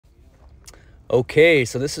Okay,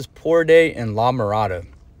 so this is Pour Day in La Mirada.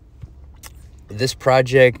 This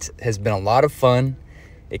project has been a lot of fun.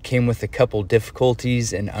 It came with a couple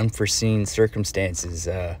difficulties and unforeseen circumstances.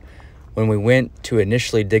 When we went to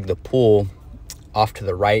initially dig the pool, off to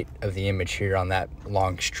the right of the image here on that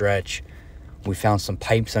long stretch, we found some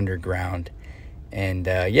pipes underground. And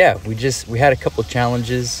yeah, we had a couple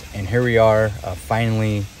challenges, and here we are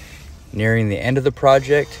finally nearing the end of the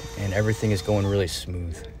project, and everything is going really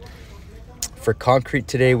smooth. For concrete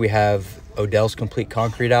today, we have Odells Complete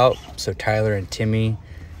Concrete out, so Tyler and Timmy,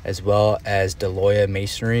 as well as Deloya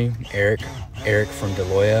Masonry, Eric from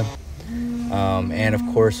Deloya, and of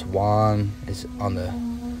course Juan is on the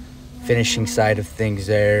finishing side of things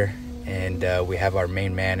there, and we have our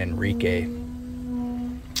main man Enrique,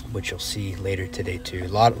 which you'll see later today too. A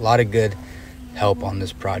lot of good help on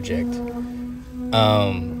this project.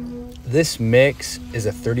 This mix is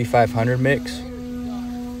a 3500 mix.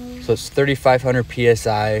 So it's 3,500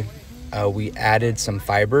 PSI. We added some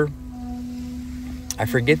fiber. I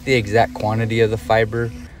forget the exact quantity of the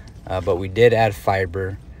fiber, but we did add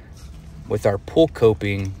fiber. With our pool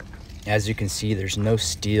coping, as you can see, there's no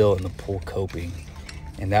steel in the pool coping,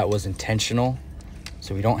 and that was intentional.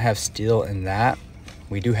 So we don't have steel in that.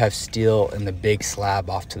 We do have steel in the big slab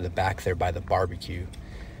off to the back there by the barbecue.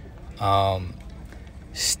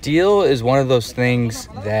 Steel is one of those things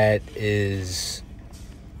that is,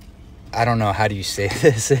 I don't know, how do you say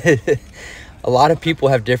this? A lot of people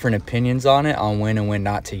have different opinions on it, on when and when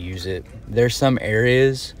not to use it. There's some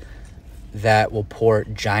areas that will pour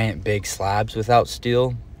giant big slabs without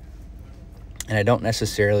steel, and I don't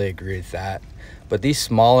necessarily agree with that. But these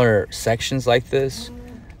smaller sections like this,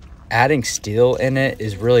 adding steel in it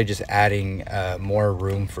is really just adding more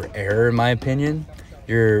room for error, in my opinion.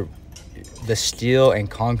 The steel and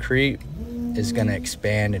concrete is going to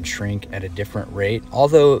expand and shrink at a different rate.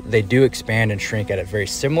 Although they do expand and shrink at a very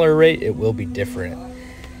similar rate, it will be different.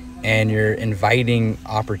 And you're inviting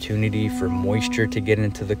opportunity for moisture to get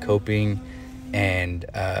into the coping and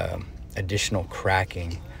additional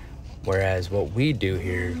cracking. Whereas what we do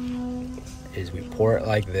here is we pour it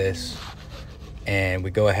like this, and we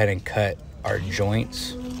go ahead and cut our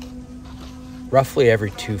joints roughly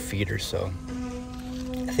every 2 feet or so.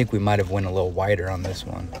 I think we might have went a little wider on this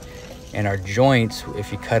one. And our joints,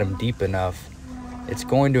 if you cut them deep enough, it's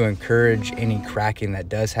going to encourage any cracking that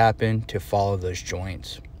does happen to follow those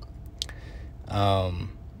joints. And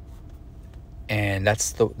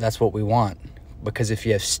that's what we want, because if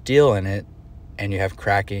you have steel in it and you have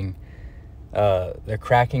cracking, the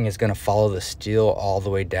cracking is going to follow the steel all the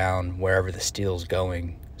way down wherever the steel is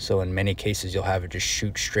going. So in many cases, you'll have it just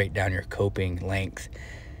shoot straight down your coping length,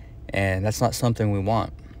 and that's not something we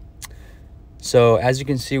want. So as you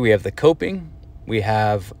can see, we have the coping, we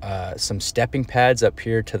have some stepping pads up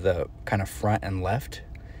here to the kind of front and left,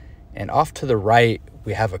 and off to the right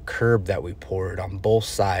we have a curb that we poured on both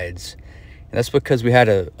sides, and that's because we had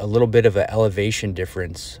a little bit of an elevation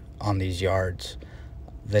difference on these yards.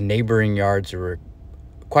 The neighboring yards were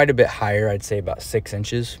quite a bit higher, I'd say about 6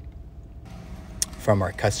 inches from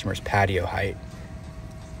our customer's patio height,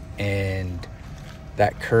 and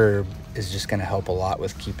that curb is just going to help a lot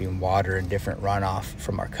with keeping water and different runoff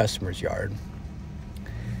from our customer's yard.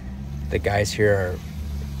 The guys here are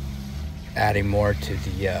adding more to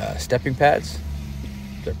the stepping pads.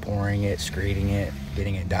 They're pouring it, screeding it,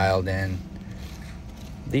 getting it dialed in.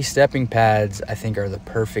 These stepping pads, I think, are the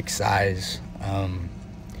perfect size.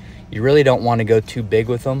 You really don't want to go too big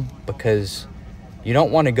with them, because you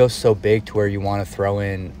don't want to go so big to where you want to throw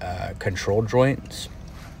in control joints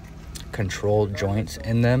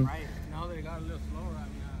in them.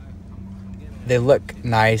 They look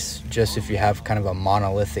nice just if you have kind of a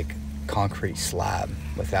monolithic concrete slab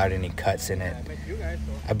without any cuts in it.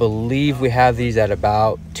 I believe we have these at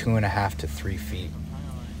about 2.5 to 3 feet,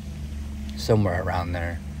 somewhere around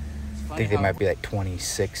there. I think they might be like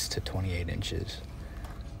 26 to 28 inches.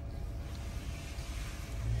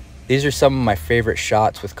 These are some of my favorite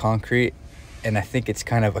shots with concrete, and I think it's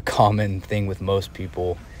kind of a common thing with most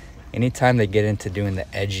people. Anytime they get into doing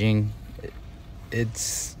the edging,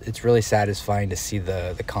 it's really satisfying to see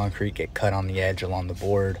the concrete get cut on the edge along the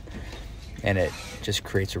board, and it just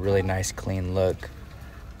creates a really nice clean look.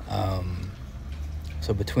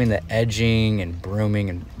 So between the edging and brooming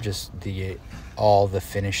and just all the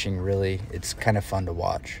finishing, really, it's kind of fun to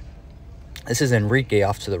watch. This is Enrique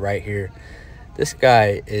off to the right here. This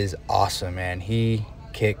guy is awesome, man. He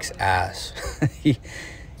kicks ass.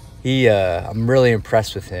 I'm really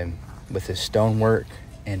impressed with him, with his stonework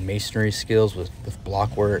and masonry skills, with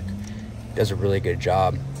block work. He does a really good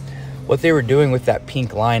job. what they were doing with that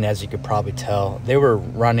pink line, as you could probably tell, they were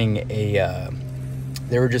running a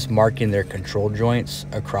they were just marking their control joints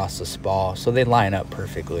across the spa so they line up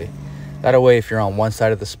perfectly. That way, if you're on one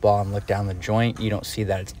side of the spa and look down the joint, you don't see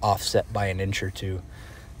that it's offset by an inch or two.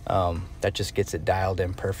 That just gets it dialed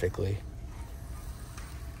in perfectly.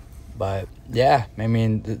 But yeah, I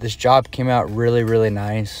mean, this job came out really, really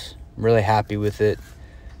nice. I'm really happy with it.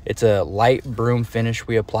 It's a light broom finish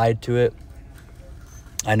we applied to it.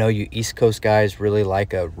 I know you East Coast guys really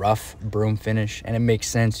like a rough broom finish, and it makes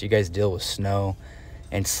sense. You guys deal with snow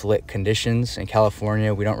and slick conditions. In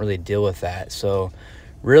California, we don't really deal with that. So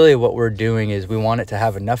really what we're doing is we want it to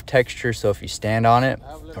have enough texture so if you stand on it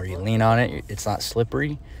or you lean on it, it's not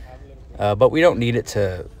slippery. But we don't need it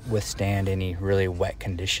to withstand any really wet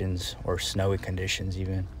conditions or snowy conditions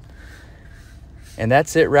even. And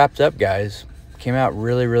that's it wrapped up, guys. Came out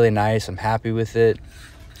really, really nice. I'm happy with it.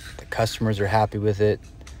 The customers are happy with it.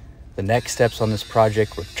 The next steps on this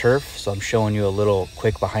project were turf, so I'm showing you a little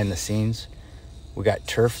quick behind the scenes. We got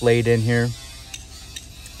turf laid in here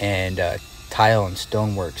and tile and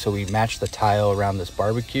stonework. So we matched the tile around this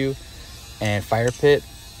barbecue and fire pit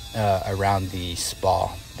around the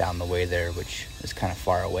spa down the way there, which is kind of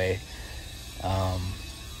far away.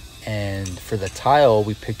 And for the tile,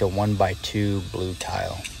 we picked a 1x2 blue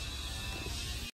tile.